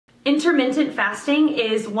Intermittent fasting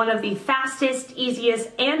is one of the fastest, easiest,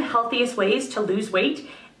 and healthiest ways to lose weight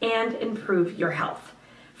and improve your health.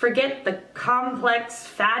 Forget the complex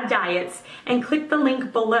fad diets and click the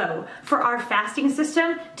link below for our fasting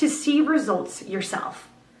system to see results yourself.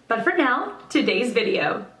 But for now, today's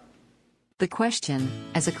video. The question,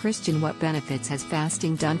 as a Christian, what benefits has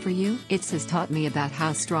fasting done for you? It has taught me about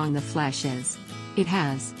how strong the flesh is. It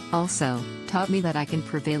has, also, taught me that I can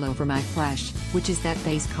prevail over my flesh, which is that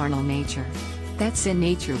base carnal nature. That sin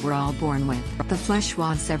nature we're all born with. The flesh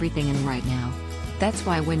wants everything in right now. That's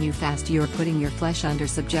why when you fast you're putting your flesh under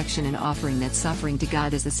subjection and offering that suffering to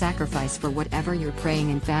God as a sacrifice for whatever you're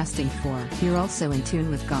praying and fasting for. You're also in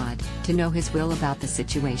tune with God, to know His will about the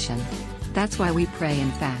situation. That's why we pray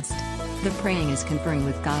and fast. The praying is conferring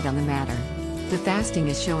with God on the matter. The fasting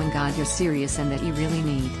is showing God you're serious and that you really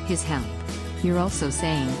need His help. You're also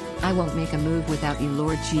saying, I won't make a move without you,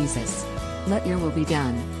 Lord Jesus. Let your will be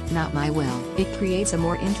done, not my will. It creates a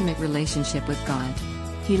more intimate relationship with God.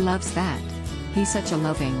 He loves that. He's such a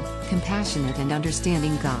loving, compassionate and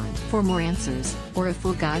understanding God. For more answers, or a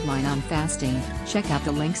full guideline on fasting, check out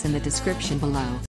the links in the description below.